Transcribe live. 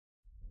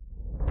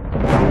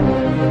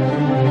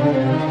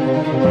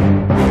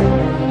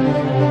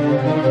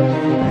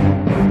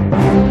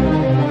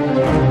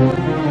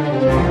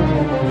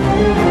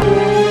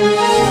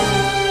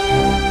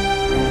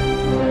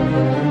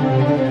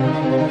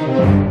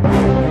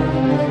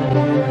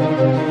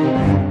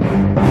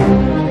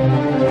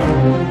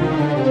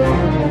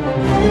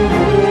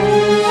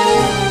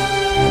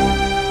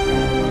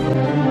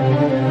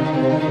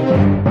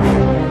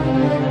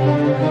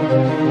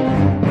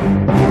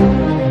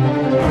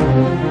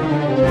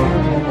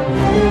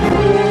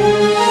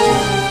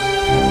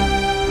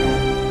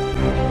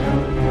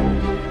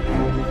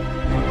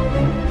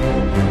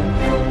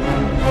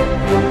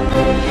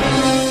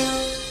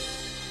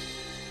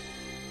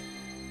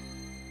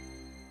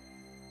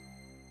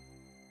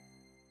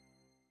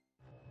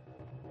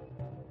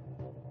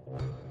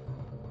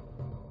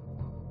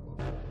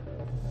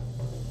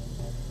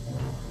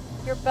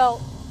Your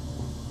belt.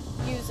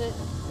 Use it.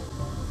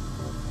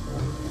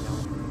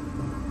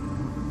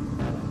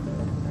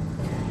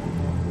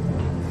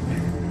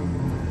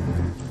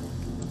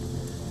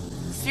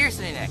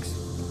 Seriously, Nix,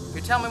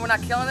 you're telling me we're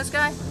not killing this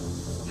guy?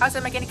 How does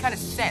that make any kind of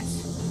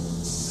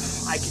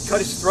sense? I could cut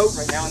his throat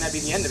right now and that'd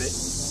be the end of it.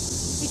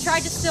 He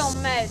tried to steal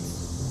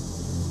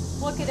meds.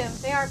 Look at him.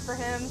 They aren't for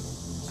him.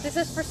 This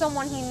is for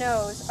someone he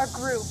knows. Our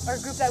group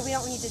that we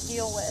don't need to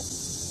deal with.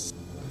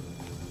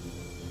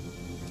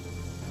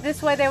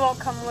 This way they won't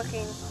come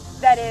looking.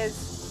 That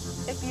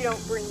is, if you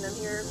don't bring them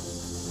here.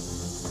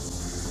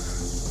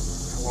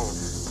 I won't.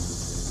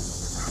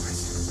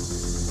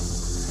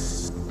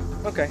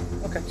 Okay,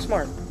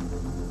 smart.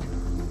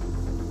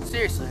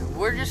 Seriously,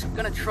 we're just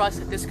gonna trust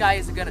that this guy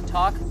isn't gonna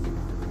talk?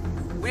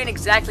 We didn't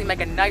exactly make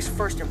a nice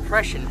first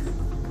impression.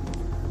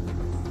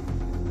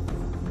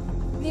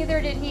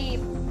 Neither did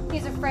he.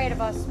 He's afraid of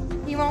us.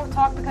 He won't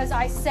talk because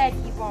I said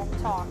he won't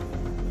talk.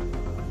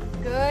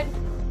 Good?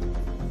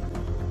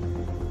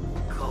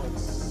 Cool.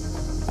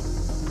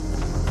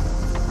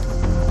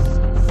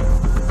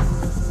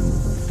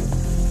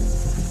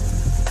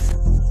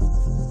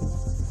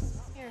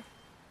 Here.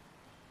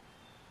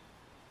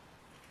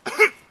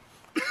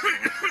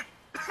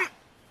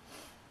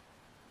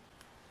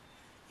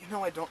 You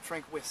know I don't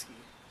drink whiskey.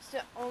 It's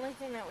the only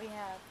thing that we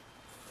have.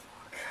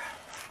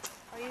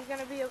 Are you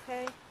gonna be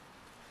okay?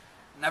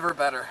 Never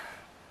better.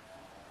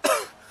 Here,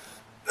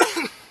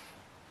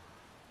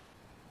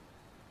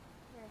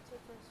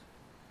 take this.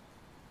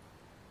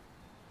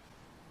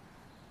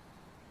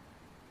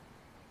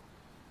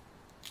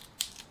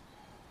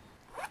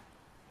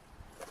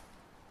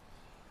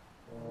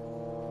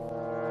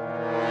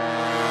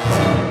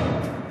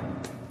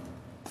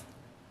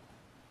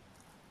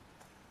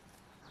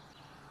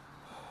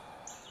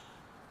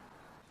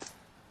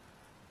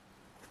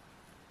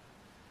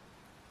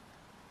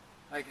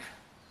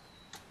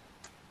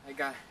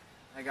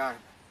 I got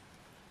him.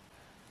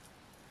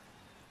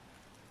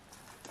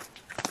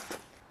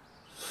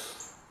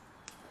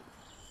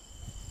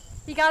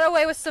 He got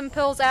away with some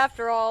pills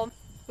after all.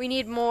 We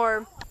need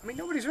more. I mean,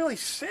 nobody's really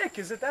sick.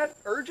 Is it that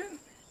urgent?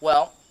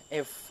 Well,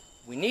 if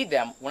we need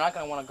them, we're not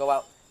going to want to go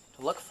out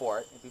to look for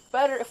it. It'd be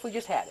better if we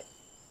just had it.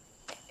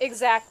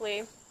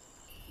 Exactly.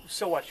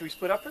 So what, should we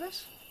split up for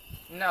this?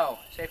 No.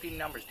 Safety in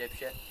numbers,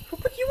 dipshit. Who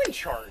put you in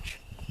charge?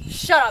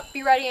 Shut up.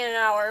 Be ready in an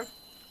hour.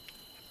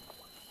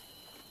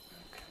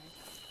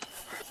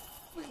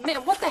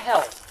 Man, what the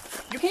hell?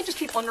 You can't just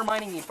keep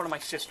undermining me in front of my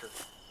sister.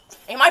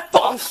 Ain't my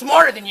fault I'm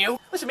smarter than you.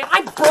 Listen, man,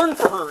 I burn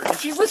for her, and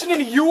she's listening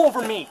to you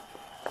over me.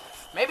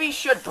 Maybe you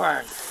should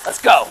burn. Let's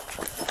go.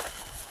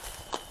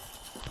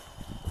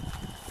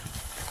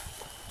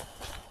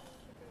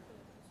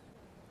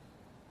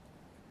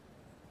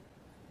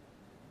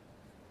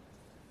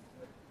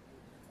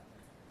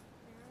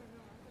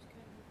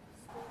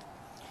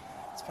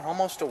 It's been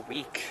almost a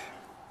week.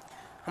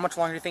 How much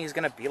longer do you think he's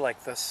gonna be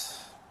like this?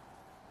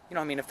 You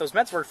know, I mean, if those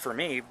meds work for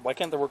me, why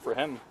can't they work for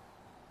him?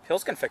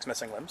 Pills can fix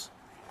missing limbs.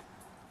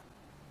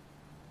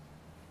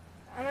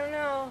 I don't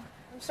know.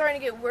 I'm starting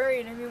to get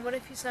worried. I mean, what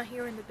if he's not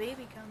here when the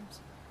baby comes?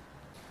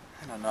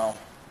 I don't know.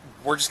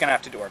 We're just gonna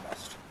have to do our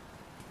best.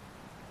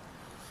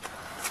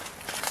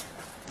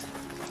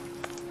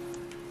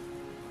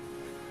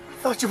 I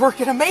thought you weren't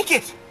gonna make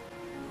it!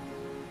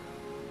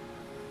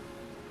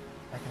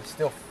 I can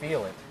still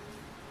feel it.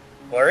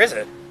 Where is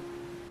it?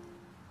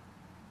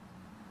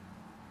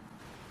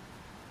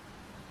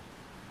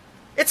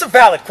 It's a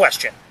valid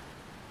question.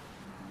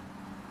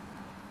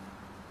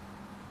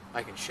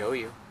 I can show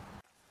you.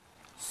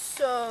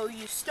 So,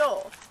 you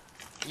stole?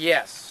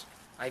 Yes,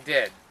 I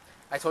did.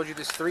 I told you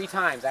this 3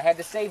 times. I had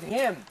to save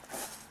him.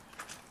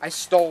 I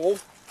stole,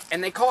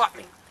 and they caught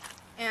me.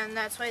 And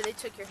that's why they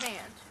took your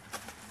hand.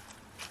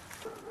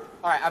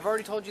 Alright, I've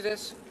already told you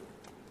this.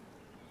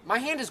 My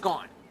hand is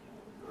gone.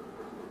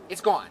 It's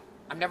gone.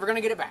 I'm never going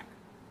to get it back.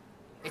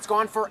 It's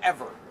gone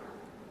forever.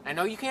 I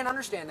know you can't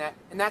understand that,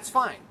 and that's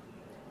fine.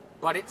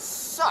 But it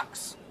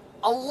sucks.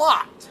 A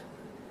lot.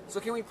 So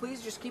can we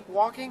please just keep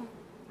walking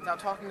without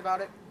talking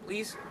about it?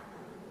 Please?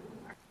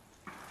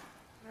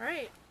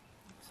 Alright.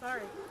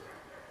 Sorry.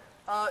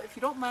 If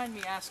you don't mind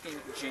me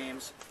asking,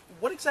 James,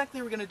 what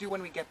exactly are we going to do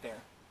when we get there?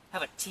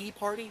 Have a tea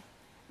party?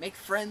 Make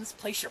friends?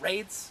 Play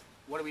charades?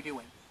 What are we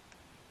doing?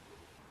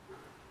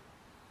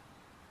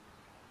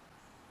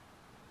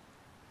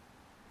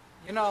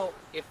 You know,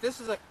 if this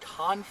is a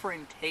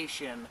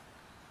confrontation,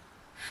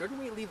 shouldn't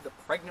we leave the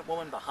pregnant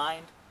woman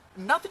behind?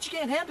 Not that you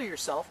can't handle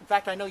yourself. In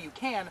fact, I know you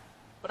can.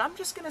 But I'm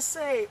just going to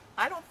say,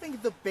 I don't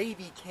think the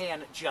baby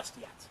can just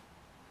yet.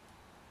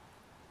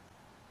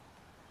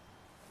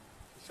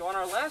 So on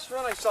our last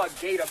run, I saw a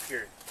gate up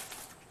here.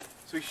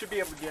 So we should be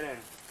able to get in.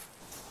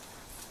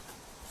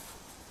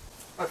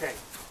 Okay.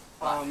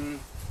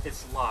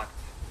 It's locked.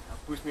 Now,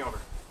 boost me over.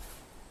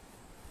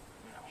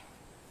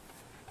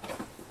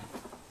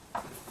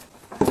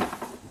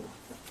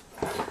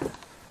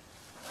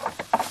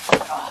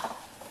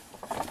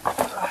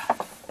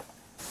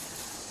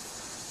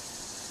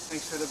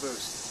 Thanks for the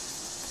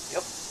boost.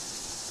 Yep.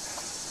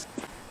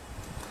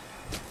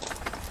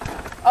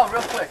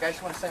 quick, I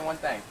just want to say one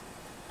thing.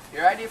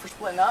 Your idea for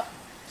splitting up,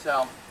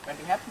 so if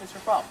anything happens, it's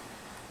your fault.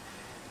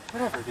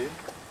 Whatever, dude.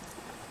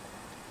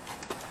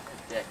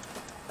 Dick.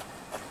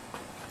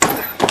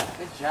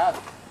 Good job.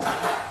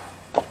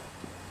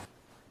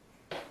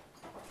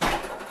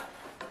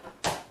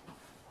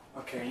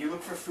 Okay, you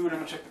look for food. I'm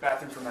gonna check the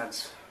bathroom for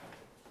meds.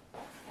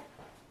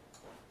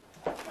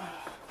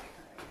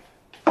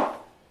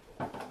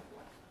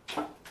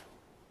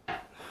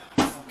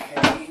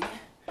 Okay,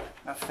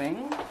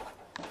 nothing.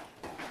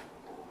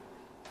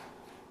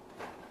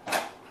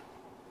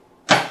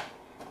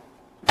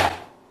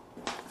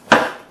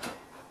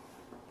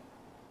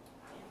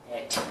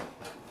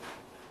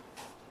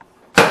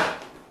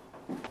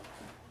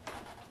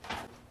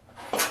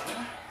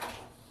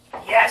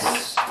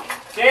 Yes!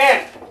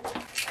 Dan!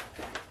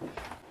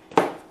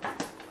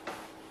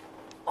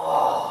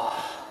 Oh,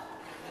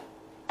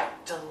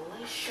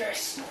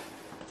 delicious.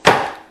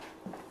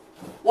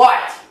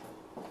 What?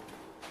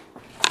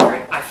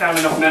 Alright, I found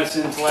enough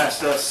medicine to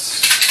last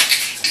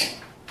us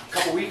a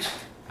couple weeks.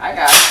 I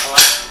got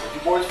it.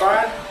 You boys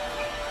fine?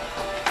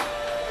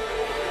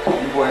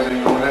 You boys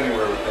ain't going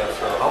anywhere with that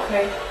stuff.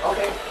 Okay,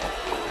 okay.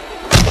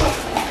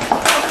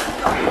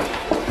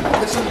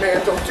 Listen,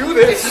 man, don't do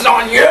this. This is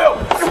on you!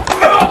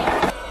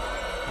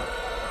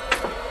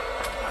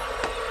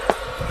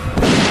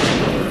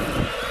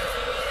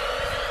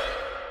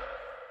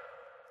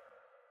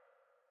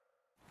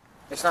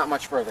 It's not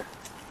much further.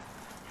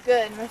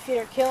 Good, my feet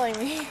are killing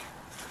me.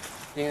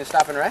 You gonna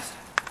stop and rest?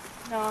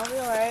 No, I'll be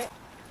alright.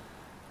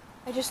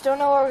 I just don't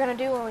know what we're gonna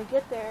do when we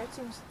get there. It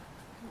seems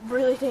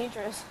really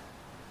dangerous.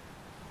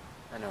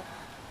 I know,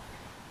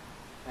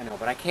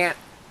 but I can't.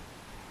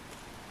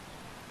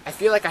 I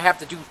feel like I have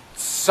to do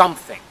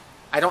something.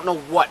 I don't know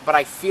what, but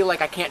I feel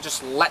like I can't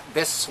just let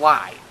this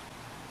slide.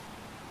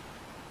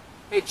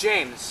 Hey,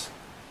 James.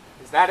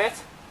 Is that it?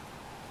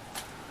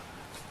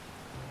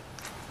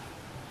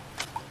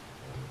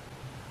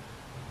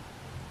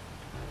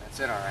 That's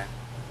it, alright.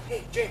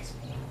 Hey, James.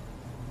 Do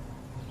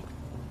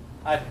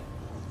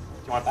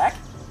you want it back?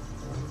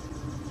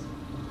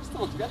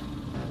 Still looks good.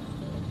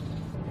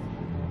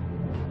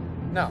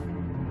 No.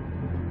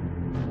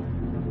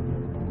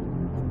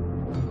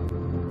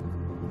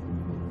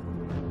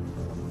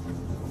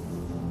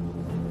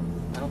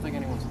 I don't think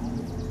anyone's home.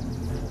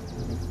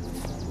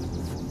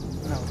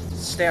 No,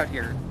 stay out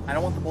here. I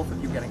don't want the both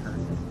of you getting hurt.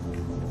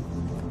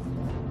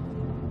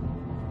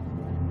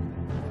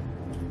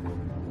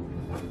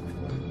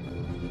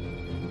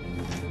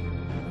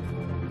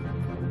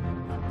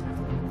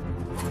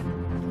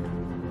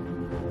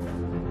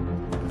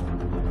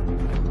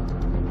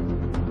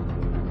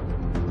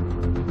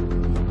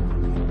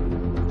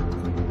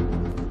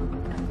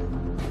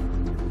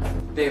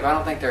 Dave, I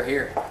don't think they're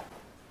here.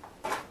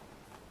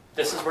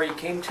 This is where you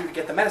came to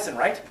get the medicine,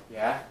 right?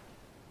 Yeah?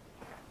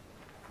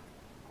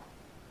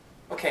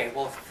 Okay,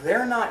 well, if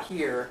they're not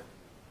here,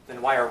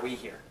 then why are we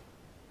here?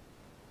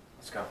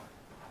 Let's go.